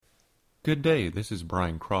Good day, this is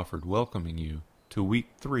Brian Crawford welcoming you to Week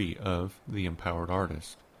 3 of The Empowered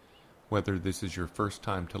Artist. Whether this is your first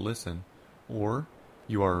time to listen, or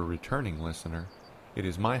you are a returning listener, it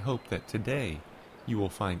is my hope that today you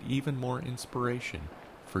will find even more inspiration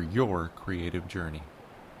for your creative journey.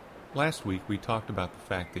 Last week we talked about the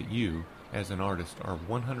fact that you, as an artist, are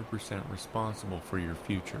 100% responsible for your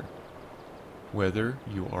future. Whether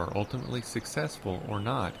you are ultimately successful or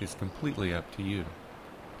not is completely up to you.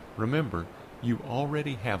 Remember, you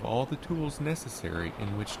already have all the tools necessary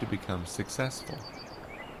in which to become successful.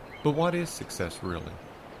 But what is success really?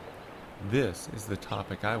 This is the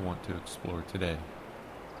topic I want to explore today.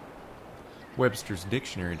 Webster's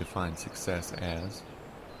Dictionary defines success as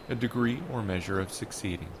a degree or measure of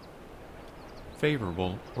succeeding,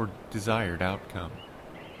 favorable or desired outcome.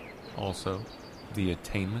 Also, the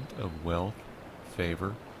attainment of wealth,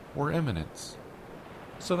 favor, or eminence.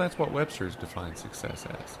 So that's what Webster's defines success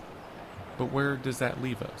as. But where does that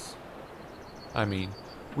leave us? I mean,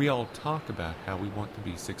 we all talk about how we want to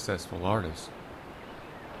be successful artists.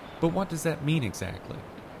 But what does that mean exactly?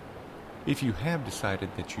 If you have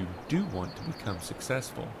decided that you do want to become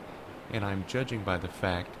successful, and I'm judging by the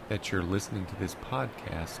fact that you're listening to this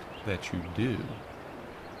podcast that you do,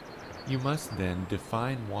 you must then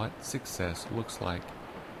define what success looks like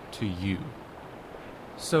to you.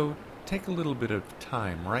 So take a little bit of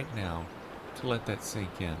time right now to let that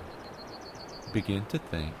sink in. Begin to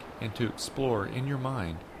think and to explore in your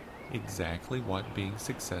mind exactly what being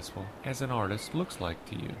successful as an artist looks like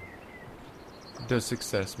to you. Does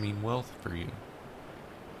success mean wealth for you?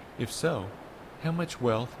 If so, how much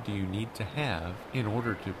wealth do you need to have in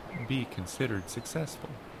order to be considered successful?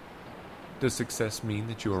 Does success mean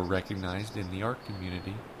that you are recognized in the art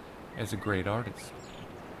community as a great artist?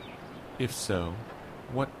 If so,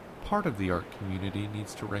 what part of the art community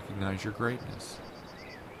needs to recognize your greatness?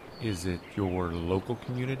 Is it your local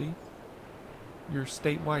community? Your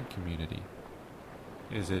statewide community?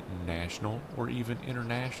 Is it national or even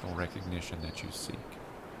international recognition that you seek?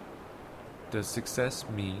 Does success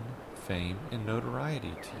mean fame and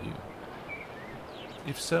notoriety to you?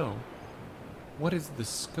 If so, what is the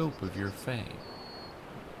scope of your fame?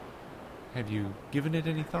 Have you given it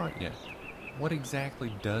any thought yet? What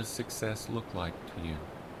exactly does success look like to you?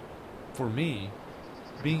 For me,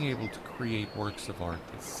 being able to create works of art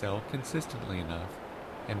that sell consistently enough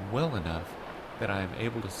and well enough that I am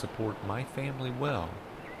able to support my family well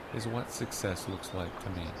is what success looks like to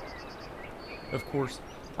me. Of course,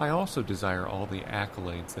 I also desire all the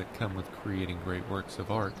accolades that come with creating great works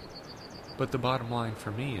of art, but the bottom line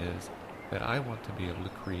for me is that I want to be able to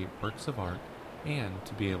create works of art and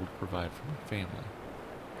to be able to provide for my family.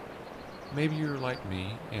 Maybe you're like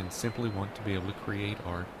me and simply want to be able to create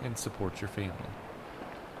art and support your family.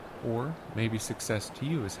 Or maybe success to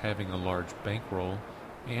you is having a large bankroll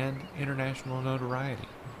and international notoriety.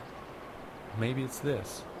 Maybe it's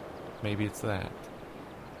this. Maybe it's that.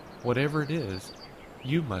 Whatever it is,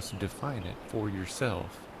 you must define it for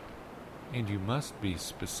yourself, and you must be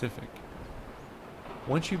specific.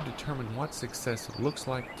 Once you've determined what success looks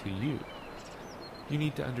like to you, you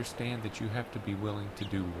need to understand that you have to be willing to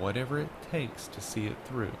do whatever it takes to see it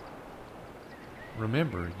through.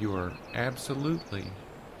 Remember, you are absolutely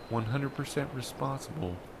 100%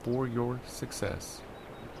 responsible for your success.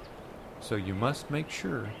 So you must make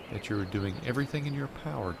sure that you are doing everything in your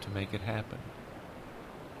power to make it happen.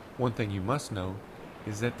 One thing you must know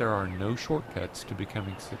is that there are no shortcuts to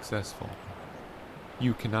becoming successful.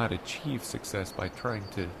 You cannot achieve success by trying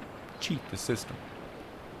to cheat the system.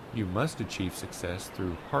 You must achieve success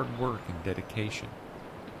through hard work and dedication.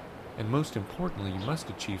 And most importantly, you must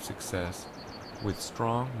achieve success with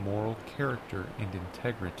strong moral character and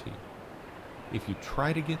integrity. If you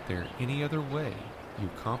try to get there any other way, you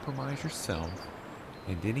compromise yourself,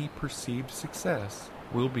 and any perceived success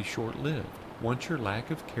will be short-lived once your lack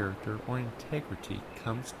of character or integrity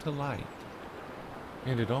comes to light.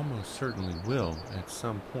 And it almost certainly will at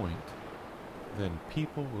some point. Then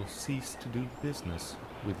people will cease to do business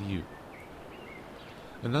with you.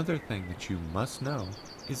 Another thing that you must know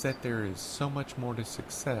is that there is so much more to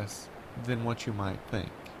success than what you might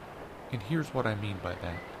think. And here's what I mean by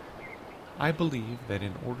that. I believe that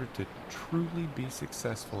in order to truly be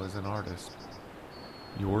successful as an artist,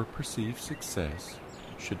 your perceived success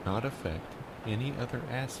should not affect any other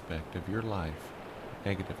aspect of your life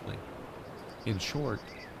negatively. In short,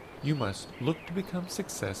 you must look to become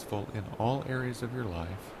successful in all areas of your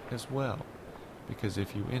life as well, because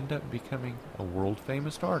if you end up becoming a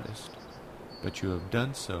world-famous artist, but you have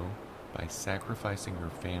done so by sacrificing your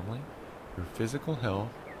family, your physical health,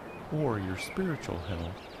 or your spiritual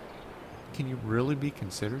health, can you really be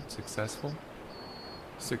considered successful?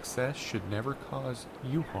 Success should never cause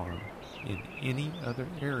you harm in any other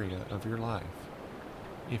area of your life.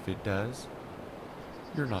 If it does,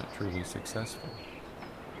 you're not truly successful.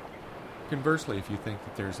 Conversely, if you think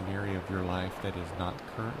that there's an area of your life that is not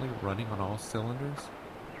currently running on all cylinders,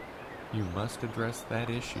 you must address that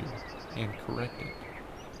issue and correct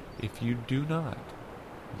it. If you do not,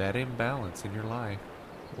 that imbalance in your life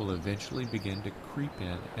will eventually begin to creep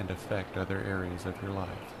in and affect other areas of your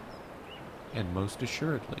life. And most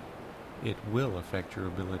assuredly, it will affect your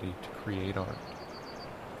ability to create art.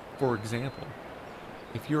 For example,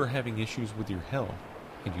 if you are having issues with your health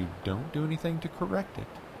and you don't do anything to correct it,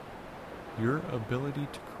 your ability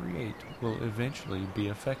to create will eventually be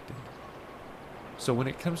affected. So when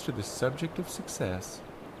it comes to the subject of success,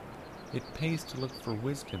 it pays to look for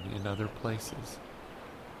wisdom in other places.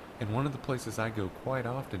 And one of the places I go quite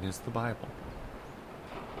often is the Bible.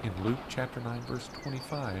 In Luke chapter 9 verse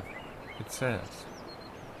 25, it says,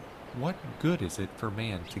 "What good is it for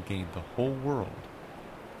man to gain the whole world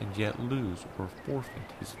and yet lose or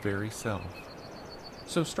forfeit his very self?"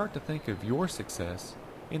 So start to think of your success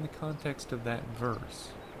in the context of that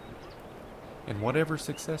verse. And whatever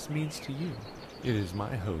success means to you, it is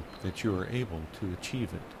my hope that you are able to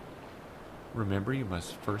achieve it. Remember, you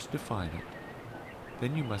must first define it,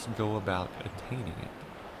 then you must go about attaining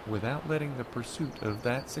it, without letting the pursuit of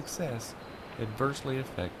that success adversely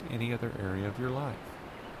affect any other area of your life.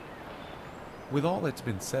 With all that's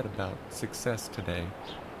been said about success today,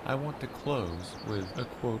 I want to close with a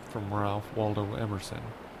quote from Ralph Waldo Emerson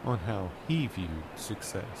on how he viewed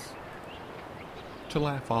success. To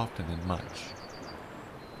laugh often and much,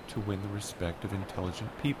 to win the respect of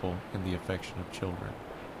intelligent people and the affection of children,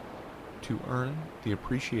 to earn the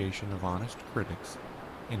appreciation of honest critics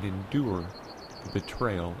and endure the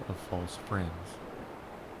betrayal of false friends,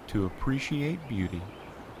 to appreciate beauty,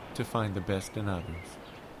 to find the best in others,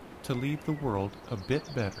 to leave the world a bit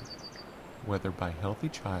better, whether by healthy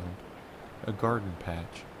child, a garden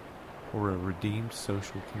patch, or a redeemed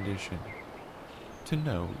social condition, to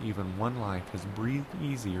know even one life has breathed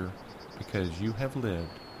easier because you have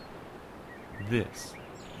lived. This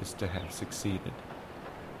is to have succeeded.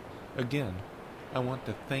 Again, I want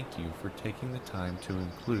to thank you for taking the time to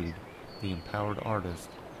include the Empowered Artist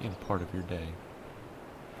in part of your day.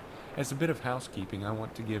 As a bit of housekeeping, I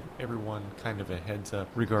want to give everyone kind of a heads up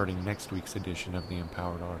regarding next week's edition of the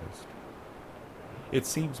Empowered Artist. It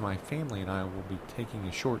seems my family and I will be taking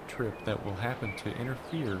a short trip that will happen to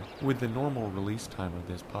interfere with the normal release time of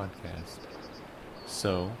this podcast.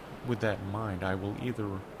 So, with that in mind, I will either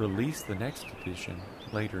release the next edition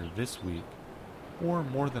later this week, or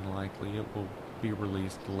more than likely it will be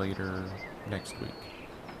released later next week.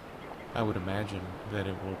 I would imagine that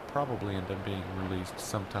it will probably end up being released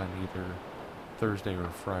sometime either Thursday or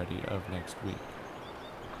Friday of next week.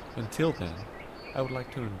 Until then, I would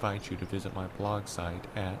like to invite you to visit my blog site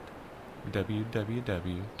at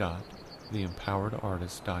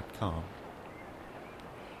www.theempoweredartist.com.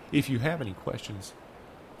 If you have any questions,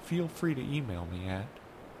 feel free to email me at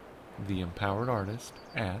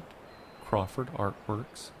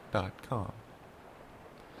theempoweredartist@crawfordartworks.com.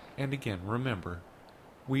 And again, remember,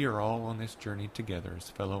 we are all on this journey together as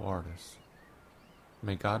fellow artists.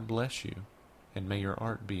 May God bless you, and may your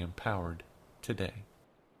art be empowered today.